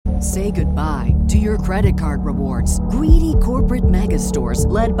Say goodbye to your credit card rewards. Greedy corporate mega stores,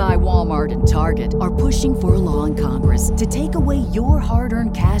 led by Walmart and Target, are pushing for a law in Congress to take away your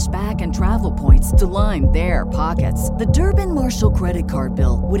hard-earned cash back and travel points to line their pockets. The Durbin-Marshall credit card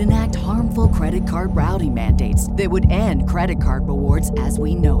bill would enact harmful credit card routing mandates that would end credit card rewards as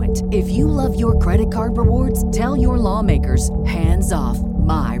we know it. If you love your credit card rewards, tell your lawmakers, hands off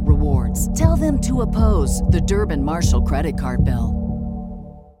my rewards. Tell them to oppose the Durbin-Marshall credit card bill.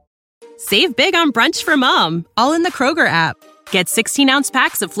 Save big on brunch for mom, all in the Kroger app. Get 16-ounce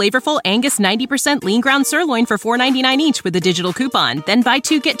packs of flavorful Angus 90% lean ground sirloin for $4.99 each with a digital coupon. Then buy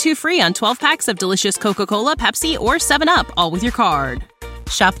 2, get 2 free on 12 packs of delicious Coca-Cola, Pepsi, or 7-Up, all with your card.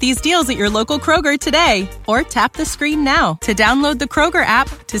 Shop these deals at your local Kroger today, or tap the screen now to download the Kroger app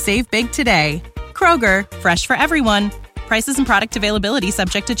to save big today. Kroger, fresh for everyone. Prices and product availability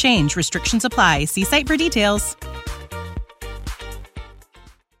subject to change. Restrictions apply. See site for details.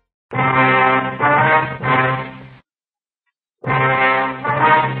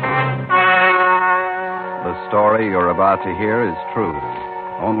 The story you're about to hear is true.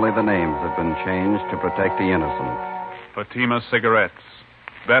 Only the names have been changed to protect the innocent. Fatima Cigarettes,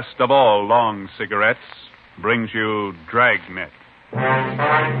 best of all long cigarettes, brings you Dragnet.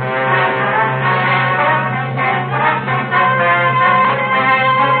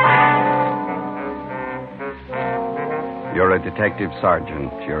 You're a detective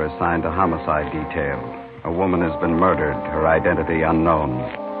sergeant. You're assigned to homicide detail. A woman has been murdered, her identity unknown.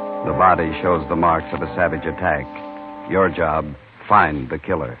 The body shows the marks of a savage attack. Your job, find the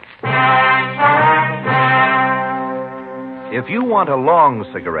killer. If you want a long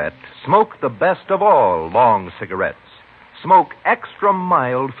cigarette, smoke the best of all long cigarettes. Smoke extra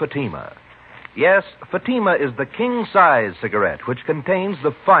mild Fatima. Yes, Fatima is the king-size cigarette which contains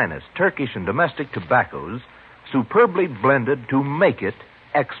the finest Turkish and domestic tobaccos superbly blended to make it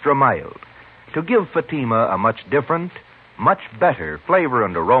extra mild, to give Fatima a much different, much better flavor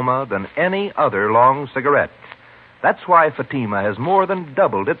and aroma than any other long cigarette. That's why Fatima has more than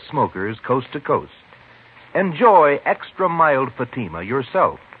doubled its smokers coast to coast. Enjoy extra mild Fatima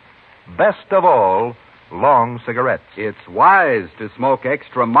yourself. Best of all, long cigarettes. It's wise to smoke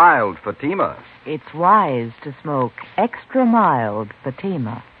extra mild Fatima. It's wise to smoke extra mild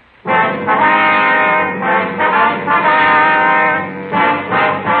Fatima.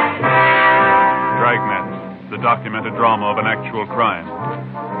 Dragnet, the documented drama of an actual crime.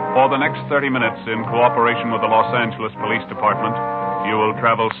 For the next 30 minutes, in cooperation with the Los Angeles Police Department, you will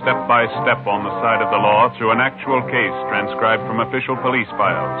travel step by step on the side of the law through an actual case transcribed from official police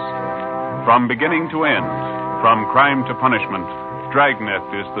files. From beginning to end, from crime to punishment, Dragnet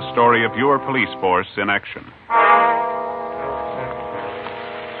is the story of your police force in action.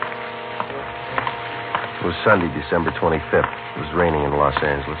 It was Sunday, December 25th. It was raining in Los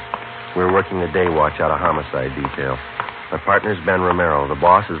Angeles. We were working the day watch out of homicide detail. My partner's Ben Romero. The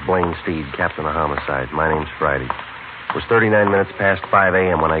boss is Blaine Steed, captain of homicide. My name's Friday. It was 39 minutes past 5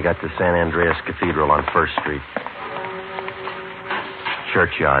 a.m. when I got to San Andreas Cathedral on 1st Street.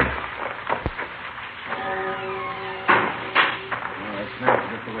 Churchyard.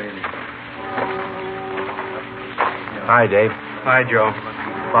 Hi, Dave. Hi, Joe.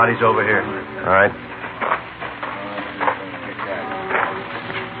 Body's over here. All right.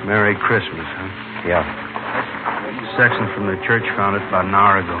 Merry Christmas, huh? Yeah. Section from the church found it about an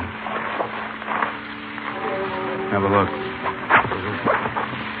hour ago. Have a look.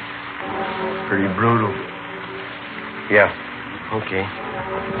 Pretty brutal. Yeah. Okay.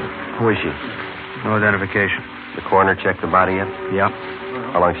 Who is she? No identification. The coroner checked the body yet? Yep.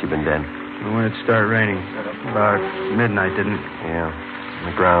 How long's she been dead? When it started raining. About midnight, didn't it? Yeah.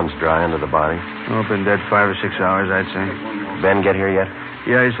 The ground's dry under the body. Oh, been dead 5 or 6 hours, I'd say. Ben get here yet?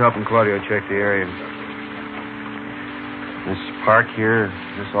 Yeah, he's helping Claudio check the area. This park here, is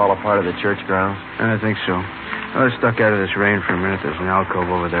this all a part of the church grounds? I think so. I was stuck out of this rain for a minute. There's an alcove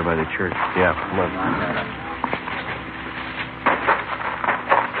over there by the church. Yeah, look.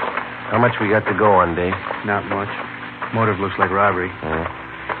 How much we got to go on, Dave? Not much. Motive looks like robbery.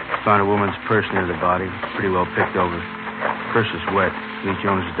 Found a woman's purse near the body. Pretty well picked over. Purse is wet. Lee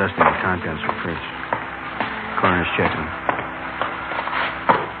Jones is dusting the contents for prints. Coroner's checking.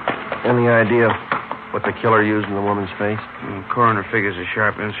 Any idea what the killer used in the woman's face? Coroner figures a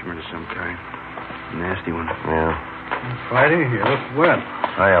sharp instrument of some kind. A nasty one. Yeah. Friday, you look wet.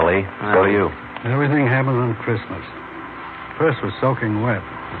 Hi, Ali. So do you. Everything happened on Christmas. Purse was soaking wet.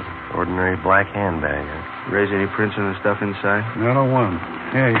 Ordinary black handbag. Raise any prints on the stuff inside? Not a one.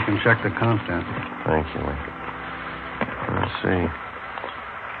 Here, you can check the contents. Thank you. Let's see.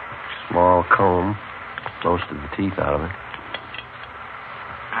 Small comb. Most of the teeth out of it.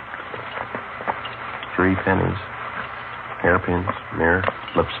 3 pennies, hairpins, mirror,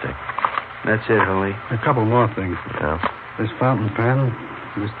 lipstick. That's it, Holy. A couple more things. Yeah. This fountain pen,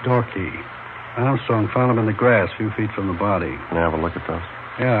 this door key. Armstrong found them in the grass a few feet from the body. Can I have a look at those?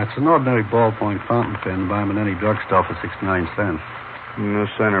 Yeah, it's an ordinary ballpoint fountain pen. Buy them in any drugstore for 69 cents. No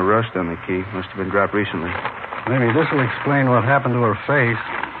sign of rust on the key. Must have been dropped recently. Maybe this will explain what happened to her face.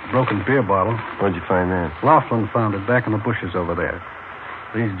 Broken beer bottle. Where'd you find that? Laughlin found it back in the bushes over there.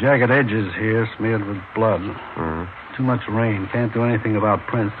 These jagged edges here smeared with blood. Mm-hmm. Too much rain. Can't do anything about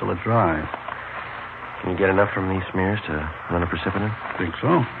prints till it dries. Can you get enough from these smears to run a precipitant? Think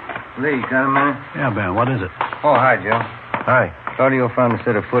so? Lee, got a minute? Yeah, Ben, what is it? Oh, hi, Joe. Hi. Claudio found a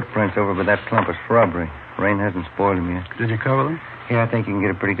set of footprints over by that clump of shrubbery. Rain hasn't spoiled them yet. Did you cover them? Yeah, I think you can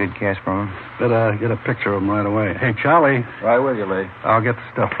get a pretty good cast from them. Better get a picture of them right away. Hey, Charlie. Right with you, Lee. I'll get the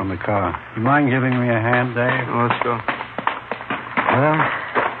stuff from the car. You mind giving me a hand, Dave? Oh, let's go. Well,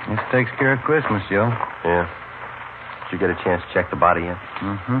 this takes care of Christmas, Joe. Yeah. Did you get a chance to check the body yet?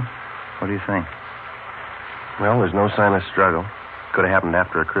 Mm-hmm. What do you think? Well, there's no sign of struggle. Could have happened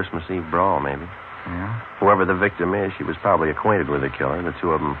after a Christmas Eve brawl, maybe. Yeah? Whoever the victim is, she was probably acquainted with the killer. The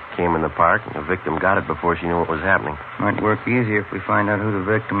two of them came in the park, and the victim got it before she knew what was happening. Might work easier if we find out who the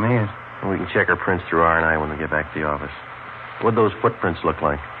victim is. And we can check her prints through R&I when we get back to the office. What'd those footprints look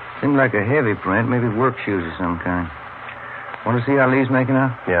like? Seemed like a heavy print, maybe work shoes of some kind. Want to see how Lee's making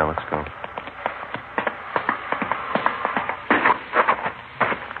out? Yeah, let's go.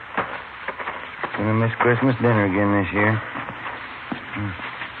 Gonna miss Christmas dinner again this year.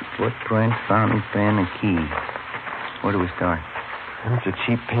 Footprint, fountain pen, and key. Where do we start? It's a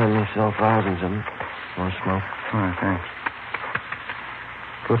cheap pen. They sell thousands of them. Want to smoke? Oh, thanks.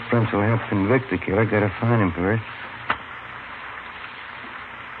 Footprints will help convict the killer. Gotta find him first.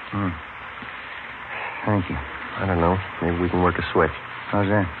 Thank you. I don't know. Maybe we can work a switch. How's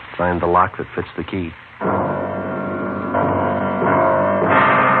that? Find the lock that fits the key.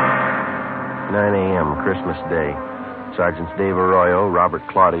 9 a.m., Christmas Day. Sergeants Dave Arroyo, Robert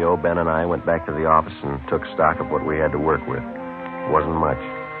Claudio, Ben, and I went back to the office and took stock of what we had to work with. It wasn't much.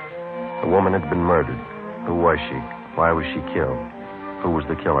 The woman had been murdered. Who was she? Why was she killed? Who was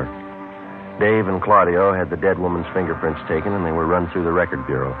the killer? Dave and Claudio had the dead woman's fingerprints taken, and they were run through the record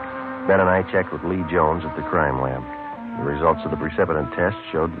bureau. Ben and I checked with Lee Jones at the crime lab. The results of the precipitant test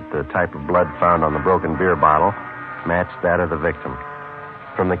showed that the type of blood found on the broken beer bottle matched that of the victim.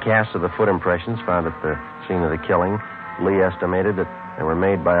 From the cast of the foot impressions found at the scene of the killing, Lee estimated that they were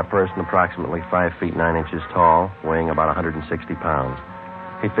made by a person approximately 5 feet 9 inches tall, weighing about 160 pounds.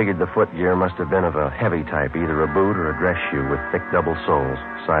 He figured the footgear must have been of a heavy type, either a boot or a dress shoe with thick double soles,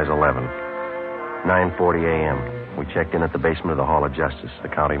 size 11. 9:40 a.m. We checked in at the basement of the Hall of Justice, the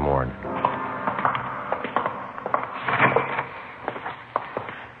county morgue.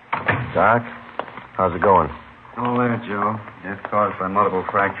 Doc, how's it going? All there, Joe. Death caused by multiple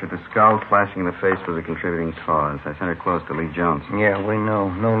fracture. The skull flashing in the face was a contributing cause. I sent her close to Lee Jones. Yeah, we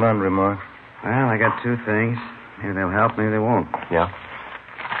know. No laundry marks. Well, I got two things. Maybe they'll help, maybe they won't. Yeah?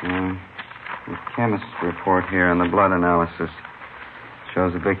 The chemist's report here on the blood analysis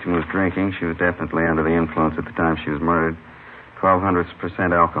shows the victim was drinking. She was definitely under the influence at the time she was murdered.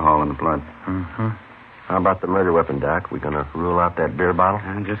 0.012% alcohol in the blood. Mm-hmm. How about the murder weapon, Doc? We gonna rule out that beer bottle?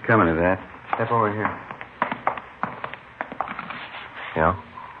 I'm just coming to that. Step over here. Yeah?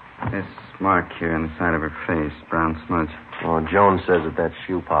 This mark here on the side of her face, brown smudge. Well, Jones says that that's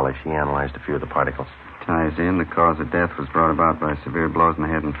shoe polish. He analyzed a few of the particles. Ties in. The cause of death was brought about by severe blows in the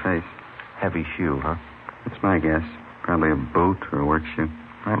head and face. Heavy shoe, huh? That's my guess. Probably a boot or a work shoe.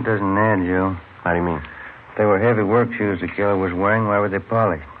 That doesn't add, Joe. How do you mean? If they were heavy work shoes the killer was wearing, why were they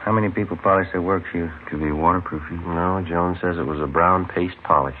polished? How many people polish their work shoes? Could be waterproofing. No, Jones says it was a brown paste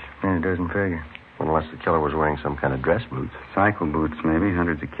polish. Then it doesn't figure. Unless the killer was wearing some kind of dress boots. Cycle boots, maybe.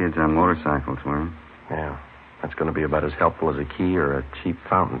 Hundreds of kids on motorcycles wear them. Yeah. That's going to be about as helpful as a key or a cheap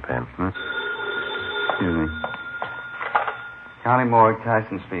fountain pen. Huh? Excuse me. County Morgue,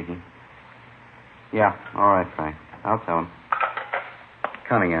 Tyson speaking. Yeah, all right, Frank. I'll tell him.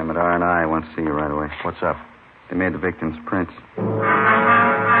 Cunningham at R&I wants to see you right away. What's up? They made the victim's prints.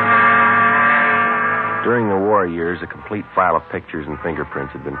 During the war years, a complete file of pictures and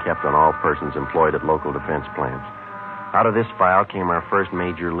fingerprints had been kept on all persons employed at local defense plants. Out of this file came our first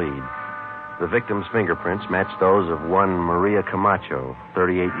major lead. The victim's fingerprints matched those of one Maria Camacho,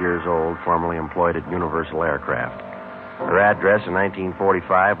 38 years old, formerly employed at Universal Aircraft. Her address in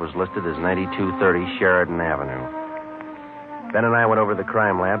 1945 was listed as 9230 Sheridan Avenue. Ben and I went over to the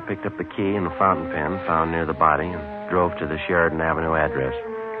crime lab, picked up the key and the fountain pen found near the body, and drove to the Sheridan Avenue address.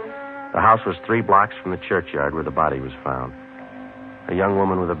 The house was 3 blocks from the churchyard where the body was found. A young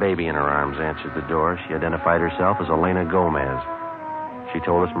woman with a baby in her arms answered the door. She identified herself as Elena Gomez. She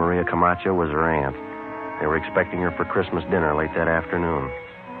told us Maria Camacho was her aunt. They were expecting her for Christmas dinner late that afternoon.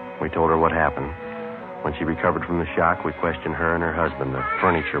 We told her what happened. When she recovered from the shock, we questioned her and her husband, a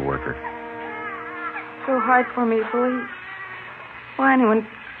furniture worker. So hard for me to believe. Why anyone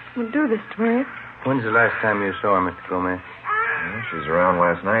would do this to me? When's the last time you saw her, Mr. Gomez? Well, she was around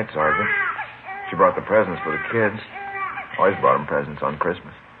last night, Sergeant. She brought the presents for the kids. Always brought them presents on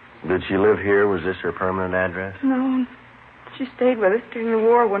Christmas. Did she live here? Was this her permanent address? No. She stayed with us during the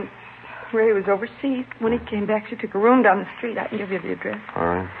war when Ray was overseas. When he came back, she took a room down the street. I can give you the address. All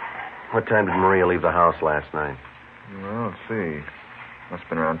right. What time did Maria leave the house last night? Well, let's see. Must have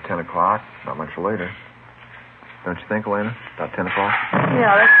been around 10 o'clock. Not much later. Don't you think, Elena? About 10 o'clock?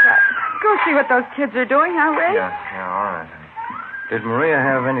 Yeah, that's right. Go see what those kids are doing, huh, Ray? Yeah, all right. Did Maria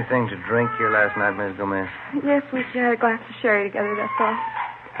have anything to drink here last night, Miss Gomez? Yes, we had a glass of sherry together, that's all.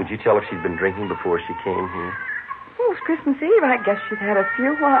 Could you tell if she'd been drinking before she came here? Oh, it was Christmas Eve. I guess she'd had a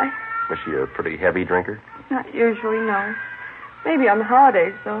few. Why? Was she a pretty heavy drinker? Not usually, no. Maybe on the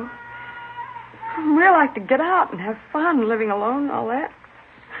holidays, though. Maria liked to get out and have fun, living alone and all that.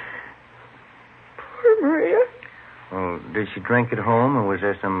 Poor Maria. Oh, did she drink at home, or was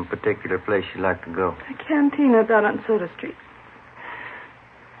there some particular place she liked to go? A cantina down on Soda Street.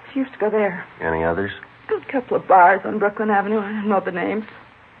 She used to go there. Any others? A couple of bars on Brooklyn Avenue. I don't know the names.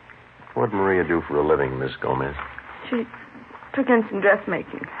 What'd Maria do for a living, Miss Gomez? She took in some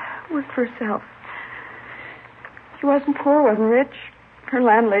dressmaking. Worked for herself. She wasn't poor, wasn't rich. Her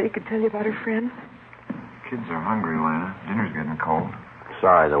landlady could tell you about her friends. Kids are hungry, Lana. Dinner's getting cold.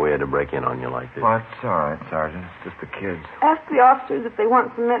 Sorry that we had to break in on you like this. Well, it's all right, Sergeant. It's just the kids. Ask the officers if they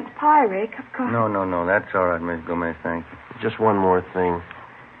want some mince pie, Ray. Cup of coffee. No. That's all right, Miss Gomez. Thank you. Just one more thing.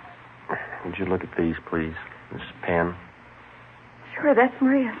 Would you look at these, please? This pen. Sure, that's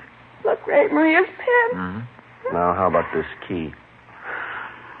Maria's. Look, Ray, Maria's pen. Mm-hmm. Now, how about this key?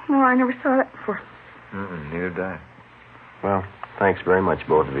 No, I never saw that before. Neither did I. Well, thanks very much,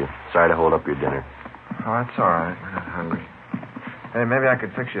 both of you. Sorry to hold up your dinner. Oh, that's all right. We're not hungry. Hey, maybe I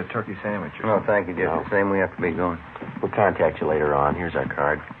could fix you a turkey sandwich or No, thank you, Jeff. No. The same we have to be going. We'll contact you later on. Here's our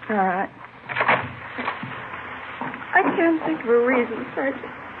card. All right. I can't think of a reason,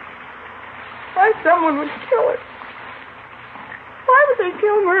 Sergeant. Why someone would kill her. Why would they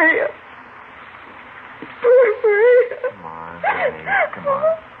kill Maria? Poor Maria. Come on, honey. Come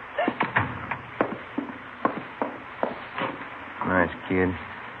on. Nice kid.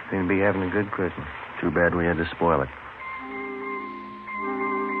 Seem to be having a good Christmas. Too bad we had to spoil it.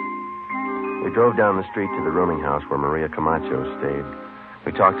 We drove down the street to the rooming house where Maria Camacho stayed.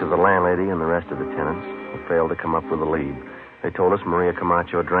 We talked to the landlady and the rest of the tenants, but failed to come up with a lead. They told us Maria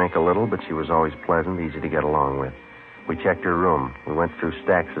Camacho drank a little, but she was always pleasant, easy to get along with. We checked her room. We went through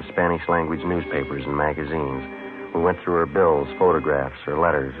stacks of Spanish-language newspapers and magazines. We went through her bills, photographs, her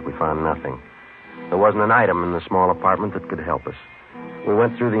letters. We found nothing. There wasn't an item in the small apartment that could help us. We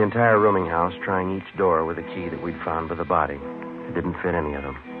went through the entire rooming house, trying each door with a key that we'd found by the body. It didn't fit any of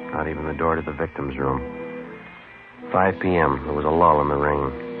them, not even the door to the victim's room. 5 p.m., there was a lull in the rain.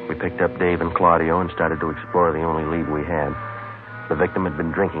 We picked up Dave and Claudio and started to explore the only lead we had. The victim had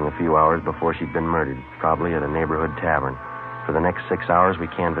been drinking a few hours before she'd been murdered, probably at a neighborhood tavern. For the next 6 hours,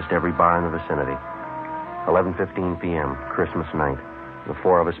 we canvassed every bar in the vicinity. 11:15 p.m., Christmas night. The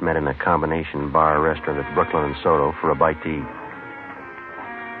four of us met in a combination bar-restaurant at Brooklyn and Soto for a bite to eat.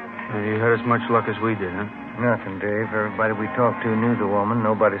 You had as much luck as we did, huh? Nothing, Dave. Everybody we talked to knew the woman.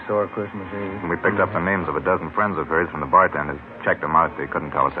 Nobody saw her Christmas Eve. We picked up the names of a dozen friends of hers from the bartenders. Checked them out. They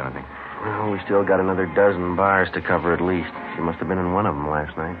couldn't tell us anything. Well, we still got another dozen bars to cover at least. She must have been in one of them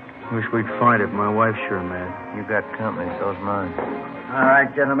last night. Wish we'd find it. My wife's sure mad. You got company, so's mine. All right,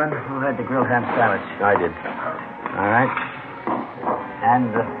 gentlemen. Who had the grilled ham sandwich? I did. All right.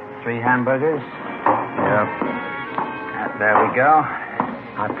 And 3 hamburgers? Yep. There we go.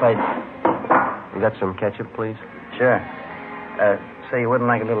 Our plate. You got some ketchup, please? Sure. Say, you wouldn't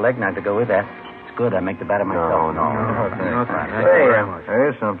like a little eggnog to go with that. It's good. I make the batter myself. No, Thank you Hey, very much.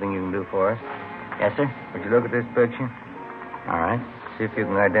 there's something you can do for us. Yes, sir? Would you look at this picture? All right. See if you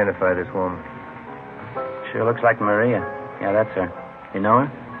can identify this woman. Sure looks like Maria. Yeah, that's her. You know her?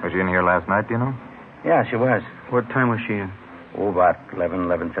 Was she in here last night, do you know? Yeah, she was. What time was she in? Oh, about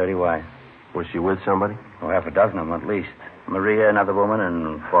 11:30. Why? Was she with somebody? Oh, half a dozen of them at least. Maria, another woman,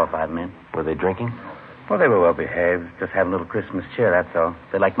 and 4 or 5 men. Were they drinking? Well, they were well behaved. Just having a little Christmas cheer, that's all.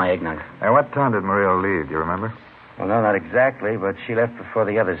 They liked my eggnog. And what time did Maria leave? Do you remember? Well, no, not exactly, but she left before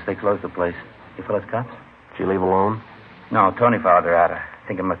the others. They closed the place. You fellas cops? Did she leave alone? No, Tony followed her out. I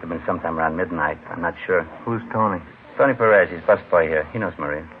think it must have been sometime around midnight. I'm not sure. Who's Tony? Tony Perez, he's busboy here. He knows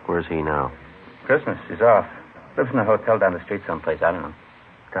Maria. Where's he now? Christmas, he's off. Lives in a hotel down the street someplace. I don't know.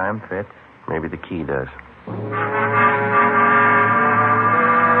 Time fits. Maybe the key does.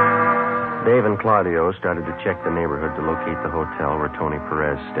 Dave and Claudio started to check the neighborhood to locate the hotel where Tony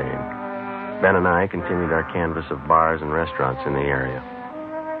Perez stayed. Ben and I continued our canvass of bars and restaurants in the area.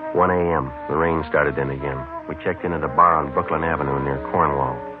 1 a.m., the rain started in again. We checked in at a bar on Brooklyn Avenue near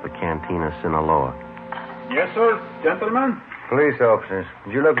Cornwall, the Cantina Sinaloa. Yes, sir. Gentlemen? Police officers,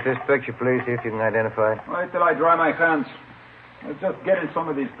 would you look at this picture, please, see if you can identify it? Wait till I dry my hands. Let's just getting some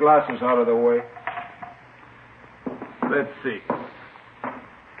of these glasses out of the way. Let's see.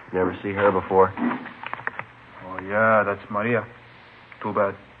 Never see her before? Oh, yeah, that's Maria. Too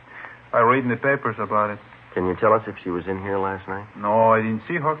bad. I read in the papers about it. Can you tell us if she was in here last night? No, I didn't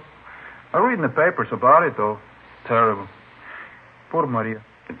see her. I read in the papers about it, though. Terrible. Poor Maria.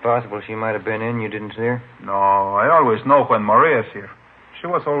 Is it possible she might have been in? You didn't see her? No, I always know when Maria's here. She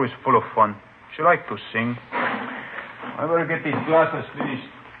was always full of fun. She liked to sing. I better get these glasses finished.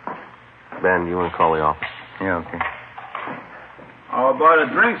 Ben, you want to call the office? Yeah, okay. How about a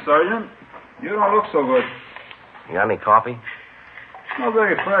drink, Sergeant? You don't look so good. You got any coffee? It's not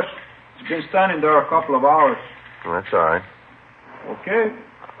very fresh. It's been standing there a couple of hours. Well, that's all right. Okay.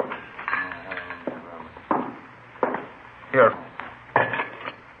 Here.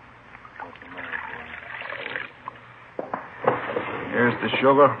 Here's the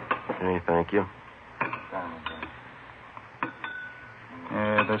sugar. Okay, thank you.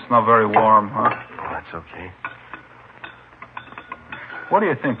 Yeah, that's not very warm, huh? Oh, that's okay. What do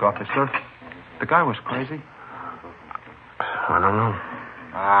you think, officer? The guy was crazy? I don't know.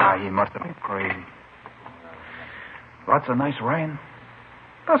 He must have been crazy. Lots of nice rain.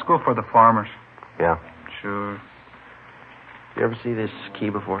 That's good for the farmers. Yeah. Sure. You ever see this key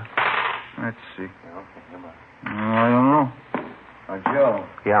before? Let's see. I don't know. Joe.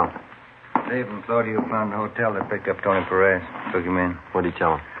 Yeah. Dave and Claudio found the hotel that picked up Tony Perez. Took him in. What did he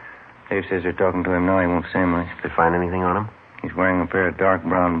tell him? Dave says they're talking to him now. He won't say much. Did they find anything on him? He's wearing a pair of dark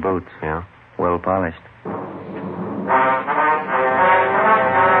brown boots. Yeah? Well polished.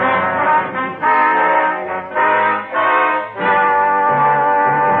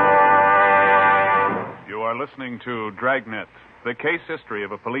 You are listening to Dragnet, the case history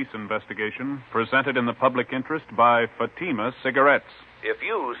of a police investigation presented in the public interest by Fatima Cigarettes. If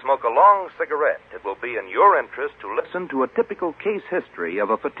you smoke a long cigarette, it will be in your interest to listen to a typical case history of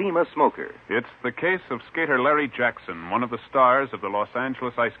a Fatima smoker. It's the case of skater Larry Jackson, one of the stars of the Los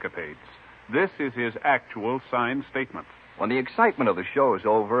Angeles Ice Capades. This is his actual signed statement. When the excitement of the show is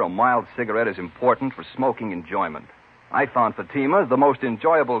over, a mild cigarette is important for smoking enjoyment. I found Fatima the most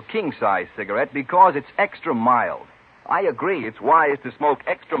enjoyable king-size cigarette because it's extra mild. I agree it's wise to smoke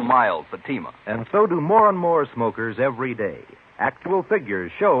extra mild Fatima. And so do more and more smokers every day. Actual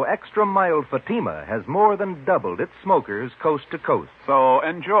figures show extra mild Fatima has more than doubled its smokers coast to coast. So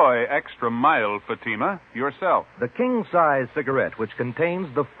enjoy extra mild Fatima yourself. The king-size cigarette, which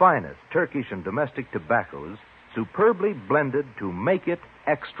contains the finest Turkish and domestic tobaccos, superbly blended to make it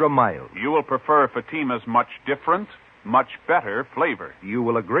extra mild. You will prefer Fatima's much different, much better flavor. You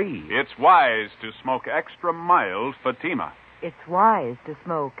will agree. It's wise to smoke extra mild Fatima. It's wise to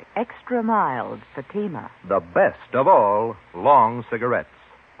smoke extra mild Fatima. The best of all long cigarettes.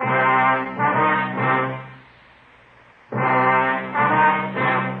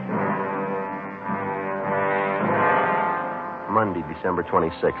 Monday, December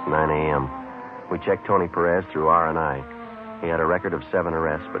 26th, 9 a.m. We checked Tony Perez through R&I. He had a record of 7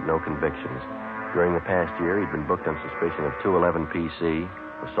 arrests, but no convictions. During the past year, he'd been booked on suspicion of 211 PC,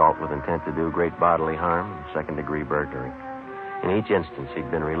 assault with intent to do great bodily harm, and second-degree burglary. In each instance, he'd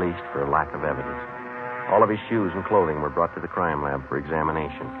been released for lack of evidence. All of his shoes and clothing were brought to the crime lab for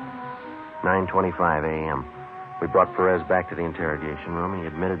examination. 9:25 a.m. We brought Perez back to the interrogation room. He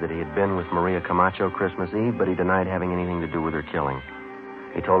admitted that he had been with Maria Camacho Christmas Eve, but he denied having anything to do with her killing.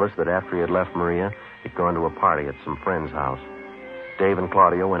 He told us that after he had left Maria, he'd gone to a party at some friend's house. Dave and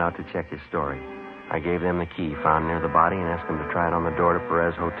Claudio went out to check his story. I gave them the key found near the body and asked them to try it on the door to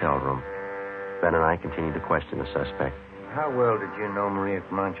Perez's hotel room. Ben and I continued to question the suspect. How well did you know Maria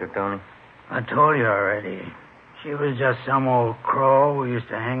Camacho, Tony? I told you already. She was just some old crow who used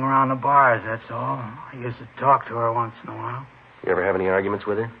to hang around the bars, that's all. I used to talk to her once in a while. You ever have any arguments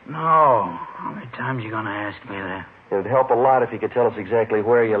with her? No. How many times you going to ask me that? It would help a lot if you could tell us exactly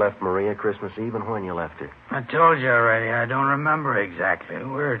where you left Maria Christmas Eve and when you left her. I told you already. I don't remember exactly. We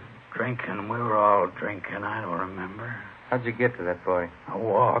were drinking. We were all drinking. I don't remember. How'd you get to that party? I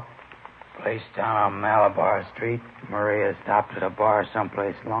walked. place down on Malabar Street. Maria stopped at a bar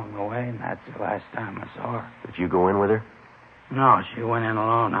someplace along the way, and that's the last time I saw her. Did you go in with her? No, she went in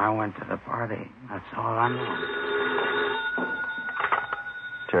alone. I went to the party. That's all I know.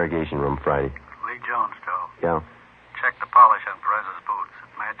 Interrogation room, Friday. Lee Jones, Joe. Yeah. Check the polish on Perez's boots.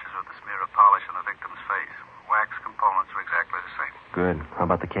 It matches with the smear of polish on the victim's face. Wax components are exactly the same. Good. How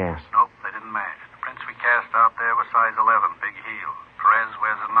about the cast? Nope, they didn't match. The prints we cast out there were size 11, big heel. Perez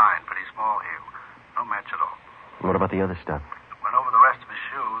wears a 9, pretty small heel. No match at all. What about the other stuff? Went over the rest of his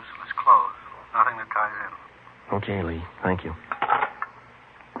shoes and his clothes. Nothing that ties in. Okay, Lee. Thank you.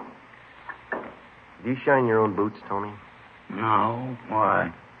 Do you shine your own boots, Tony? No.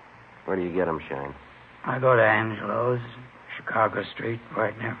 Why? Where do you get them shined? I go to Angelo's, Chicago Street,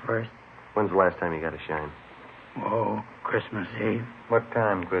 right near First. When's the last time you got a shine? Oh, Christmas Eve. What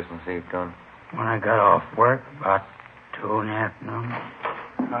time Christmas Eve, Tony? When I got off work, about 2 in the afternoon.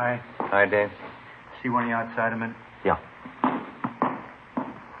 Hi. Hi, Dave. See one of you outside a minute? Yeah.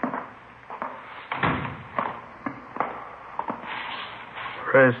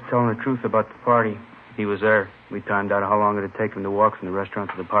 Perez telling the truth about the party. He was there. We timed out how long it'd take him to walk from the restaurant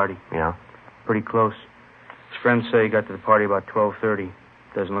to the party. Yeah? Pretty close. His friends say he got to the party about 12:30.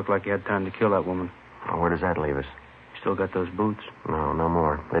 Doesn't look like he had time to kill that woman. Well, where does that leave us? Still got those boots? No, no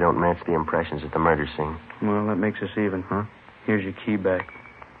more. They don't match the impressions at the murder scene. Well, that makes us even. Huh? Here's your key back.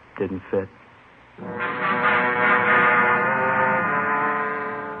 Didn't fit.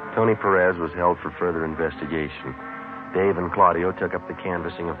 Tony Perez was held for further investigation. Dave and Claudio took up the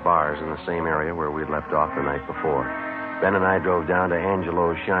canvassing of bars in the same area where we'd left off the night before. Ben and I drove down to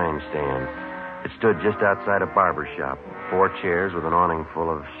Angelo's Shine Stand. It stood just outside a barber shop. 4 chairs with an awning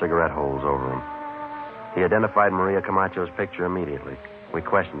full of cigarette holes over them. He identified Maria Camacho's picture immediately. We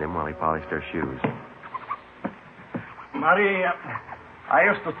questioned him while he polished her shoes. Maria, I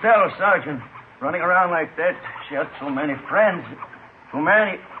used to tell her, Sergeant, running around like that, she had so many friends. Too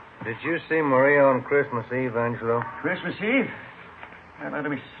many. Did you see Maria on Christmas Eve, Angelo? Christmas Eve? Let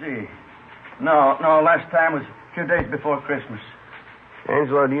me see. No, last time was 2 days before Christmas.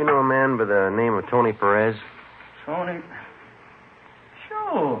 Angelo, do you know a man by the name of Tony Perez? Tony?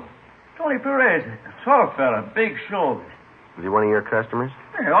 Sure. Tony Perez. Tall fella, big shoulders. Was he one of your customers?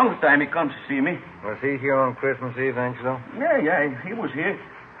 Yeah, all the time he comes to see me. Was he here on Christmas Eve, Angelo? Yeah, he was here.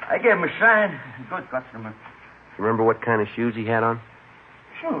 I gave him a shine. Good customer. You remember what kind of shoes he had on?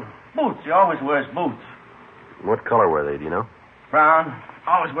 Sure. Boots. He always wears boots. What color were they, do you know? Brown.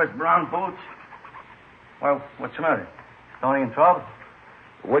 Always wears brown boots. Well, what's the matter? Tony in trouble?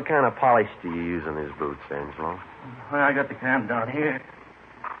 What kind of polish do you use on his boots, Angelo? Well, I got the can down here.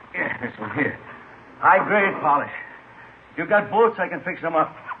 Yeah, this one here. High-grade polish. If you got boots, I can fix them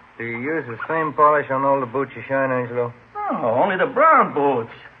up. Do you use the same polish on all the boots you shine, Angelo? No, only the brown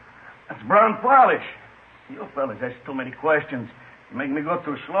boots. That's brown polish. You fellas ask too many questions. You make me go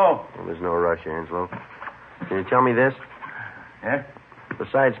too slow. Well, there's no rush, Angelo. Can you tell me this? Yeah?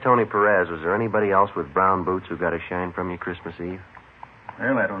 Besides Tony Perez, was there anybody else with brown boots who got a shine from you Christmas Eve?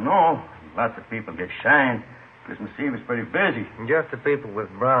 Well, I don't know. Lots of people get shine. Christmas Eve is pretty busy. Just the people with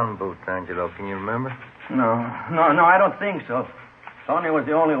brown boots, Angelo. Can you remember? No, I don't think so. Tony was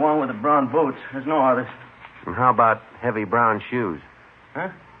the only one with the brown boots. There's no others. And how about heavy brown shoes? Huh?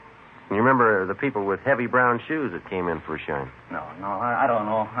 Can you remember the people with heavy brown shoes that came in for a shine? No, I don't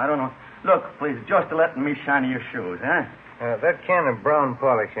know. Look, please, just letting me shine your shoes, huh? That can of brown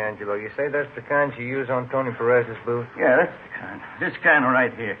polish, Angelo, you say that's the kind you use on Tony Perez's boots? Yeah, that's the kind. This kind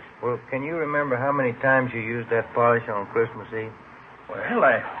right here. Well, can you remember how many times you used that polish on Christmas Eve? Well,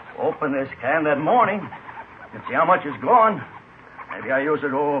 I opened this can that morning. You can see how much is gone. Maybe I use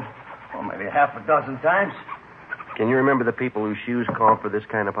it, maybe half a dozen times. Can you remember the people whose shoes call for this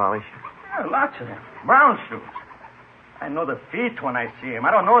kind of polish? Yeah, lots of them. Brown shoes. I know the feet when I see them.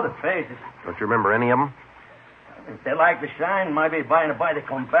 I don't know the faces. Don't you remember any of them? If they like the shine, maybe by and by they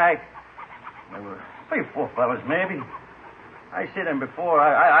come back. There were 3 or 4 fellas, maybe. I see them before.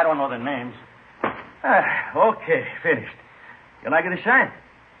 I don't know their names. Okay, finished. You like it to shine?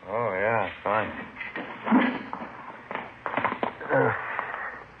 Oh, yeah, fine.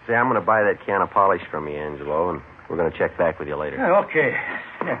 Say, I'm going to buy that can of polish from you, Angelo, and we're going to check back with you later. Okay.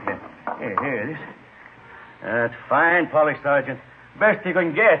 Here it is. That's fine polish, Sergeant. Best you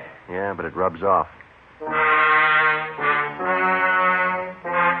can get. Yeah, but it rubs off.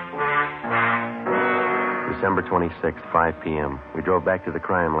 December 26th, 5 p.m. We drove back to the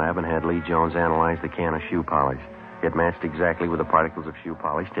crime lab and had Lee Jones analyze the can of shoe polish. It matched exactly with the particles of shoe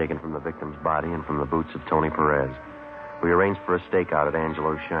polish taken from the victim's body and from the boots of Tony Perez. We arranged for a stakeout at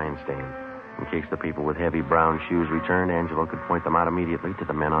Angelo's Shine Stand. In case the people with heavy brown shoes returned, Angelo could point them out immediately to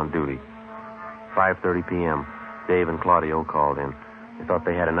the men on duty. 5:30 p.m. Dave and Claudio called in. They thought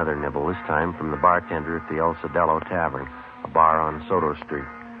they had another nibble, this time from the bartender at the El Cedello Tavern, a bar on Soto Street.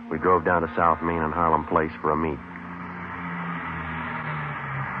 We drove down to South Main and Harlem Place for a meet.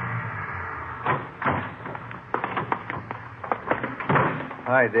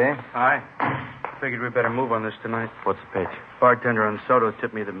 Hi, Dave. Hi. Figured we'd better move on this tonight. What's the pitch? Bartender on Soto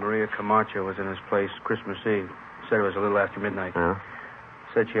tipped me that Maria Camacho was in his place Christmas Eve. Said it was a little after midnight. Yeah?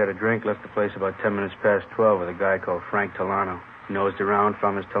 Said she had a drink, left the place about 10 minutes past 12 with a guy called Frank Tolano. He nosed around,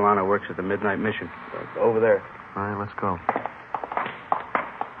 found Miss Tolano works at the Midnight Mission. Over there. All right, let's go.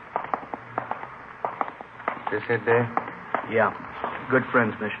 This it, Dave? Yeah. Good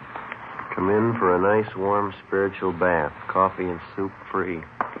Friends Mission. Come in for a nice, warm, spiritual bath. Coffee and soup free.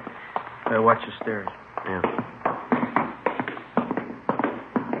 Watch the stairs. Yeah.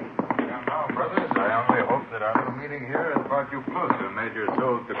 Now, brothers, I only hope that our little meeting here has brought you closer, made your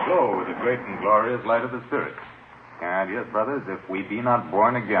souls to glow with the great and glorious light of the Spirit. And yes, brothers, if we be not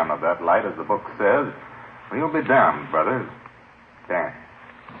born again of that light, as the book says, we'll be damned, brothers. Damned.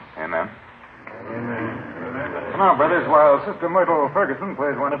 Amen. Now, brothers, while Sister Myrtle Ferguson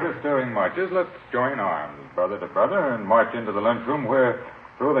plays one of her stirring marches, let's join arms, brother to brother, and march into the lunchroom where,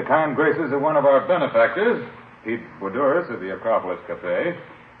 through the kind graces of one of our benefactors, Pete Bouduris of the Acropolis Cafe,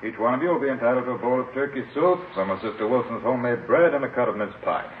 each one of you will be entitled to a bowl of turkey soup, some of Sister Wilson's homemade bread, and a cut of mince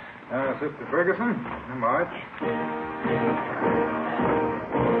pie. Sister Ferguson, march.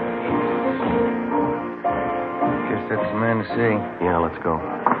 Guess that's the man to see. Yeah, let's go.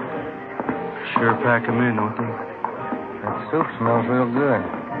 Sure pack 'em in, don't they? That soup smells real good.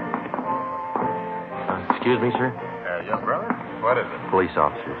 Excuse me, sir? Yes, brother? What is it? Police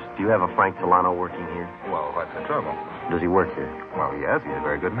officers. Do you have a Frank Tolano working here? Well, what's the trouble? Does he work here? Well, yes, he's a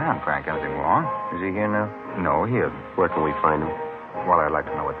very good man, Frank. Anything wrong? Is he here now? No, he isn't. Where can we find him? Well, I'd like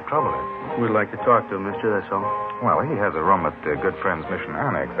to know what the trouble is. We'd like to talk to him, mister, that's all. Well, he has a room at Good Friends Mission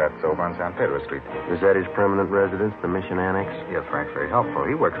Annex. That's over on San Pedro Street. Is that his permanent residence, the Mission Annex? Yes, Frank's very helpful.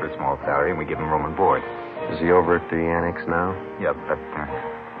 He works for a small salary, and we give him room and board. Is he over at the Annex now? Yep, but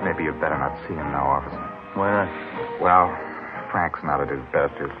maybe you'd better not see him now, officer. Why not? Well, Frank's not at his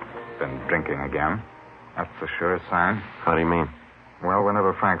best. He's been drinking again. That's the surest sign. How do you mean? Well,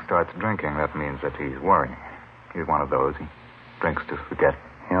 whenever Frank starts drinking, that means that he's worrying. He's one of those. He drinks to forget.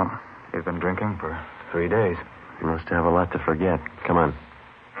 Yeah. He's been drinking for 3 days. He must have a lot to forget. Come on.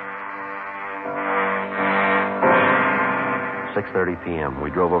 6:30 p.m. We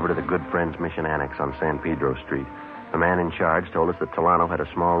drove over to the Good Friends Mission Annex on San Pedro Street. The man in charge told us that Tolano had a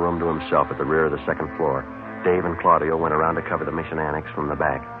small room to himself at the rear of the second floor. Dave and Claudio went around to cover the Mission Annex from the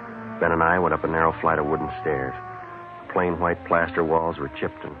back. Ben and I went up a narrow flight of wooden stairs. The plain white plaster walls were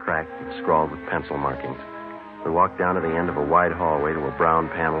chipped and cracked and scrawled with pencil markings. We walked down to the end of a wide hallway to a brown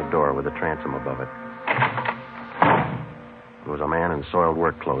paneled door with a transom above it. There was a man in soiled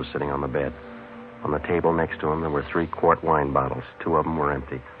work clothes sitting on the bed. On the table next to him, there were 3-quart wine bottles. 2 of them were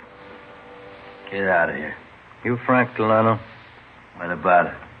empty. Get out of here. You Frank Tolano? What about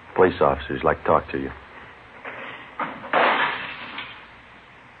it? Police officers like to talk to you.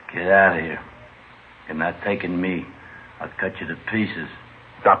 Get out of here. You're not taking me. I'll cut you to pieces.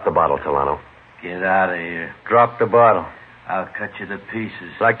 Drop the bottle, Tolano. Get out of here. Drop the bottle. I'll cut you to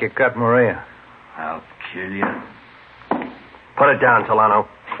pieces. Like you cut Maria. I'll kill you. Put it down, Tolano.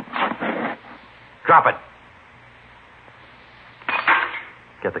 Drop it.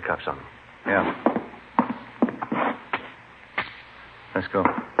 Get the cuffs on him. Yeah. Let's go.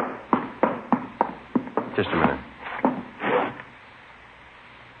 Just a minute.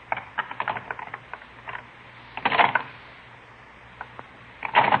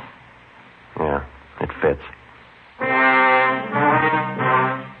 Yeah, it fits.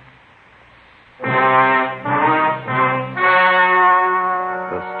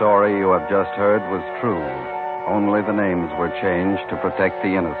 The story you have just heard was true. Only the names were changed to protect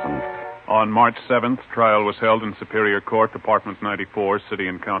the innocent. On March 7th, trial was held in Superior Court, Department 94, City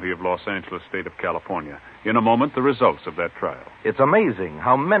and County of Los Angeles, State of California. In a moment, the results of that trial. It's amazing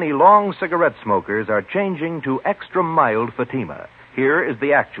how many long cigarette smokers are changing to extra mild Fatima. Here is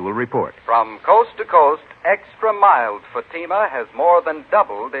the actual report. From coast to coast, Extra Mild Fatima has more than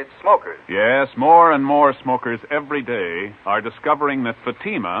doubled its smokers. Yes, more and more smokers every day are discovering that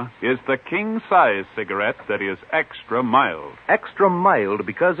Fatima is the king-size cigarette that is extra mild. Extra mild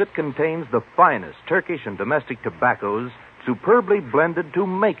because it contains the finest Turkish and domestic tobaccos superbly blended to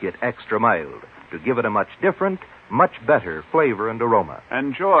make it extra mild, to give it a much different, much better flavor and aroma.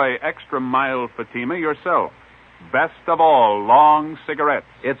 Enjoy Extra Mild Fatima yourself. best of all long cigarettes.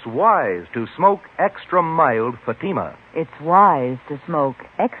 It's wise to smoke extra mild Fatima. It's wise to smoke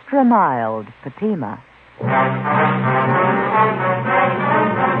extra mild Fatima.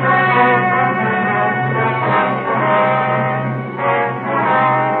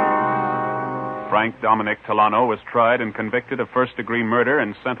 Frank Dominic Tolano was tried and convicted of first-degree murder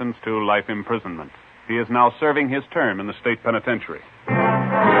and sentenced to life imprisonment. He is now serving his term in the state penitentiary.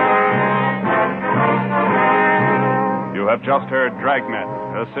 You have just heard Dragnet,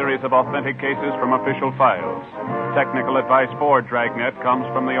 a series of authentic cases from official files. Technical advice for Dragnet comes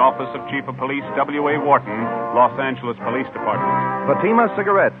from the Office of Chief of Police W.A. Wharton, Los Angeles Police Department. Fatima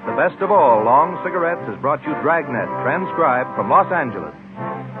Cigarettes, the best of all long cigarettes, has brought you Dragnet, transcribed from Los Angeles.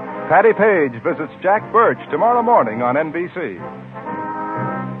 Patty Page visits Jack Birch tomorrow morning on NBC.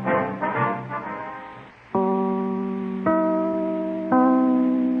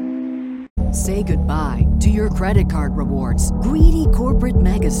 Say goodbye to your credit card rewards. Greedy corporate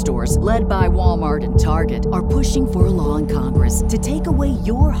mega stores, led by Walmart and Target, are pushing for a law in Congress to take away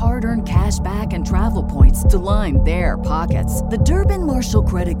your hard-earned cash back and travel points to line their pockets. The Durbin-Marshall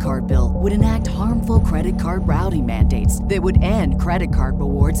credit card bill would enact harmful credit card routing mandates that would end credit card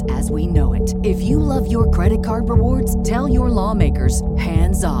rewards as we know it. If you love your credit card rewards, tell your lawmakers,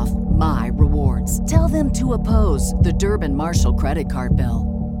 hands off my rewards. Tell them to oppose the Durbin-Marshall credit card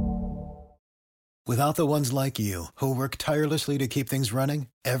bill. Without the ones like you, who work tirelessly to keep things running,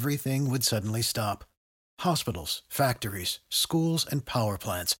 everything would suddenly stop. Hospitals, factories, schools, and power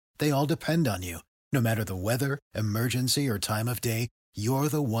plants, they all depend on you. No matter the weather, emergency, or time of day, you're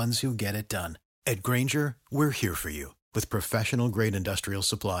the ones who get it done. At Grainger, we're here for you with professional-grade industrial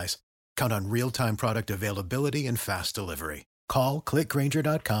supplies. Count on real-time product availability and fast delivery. Call, click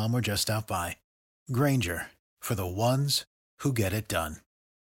Grainger.com, or just stop by. Grainger, for the ones who get it done.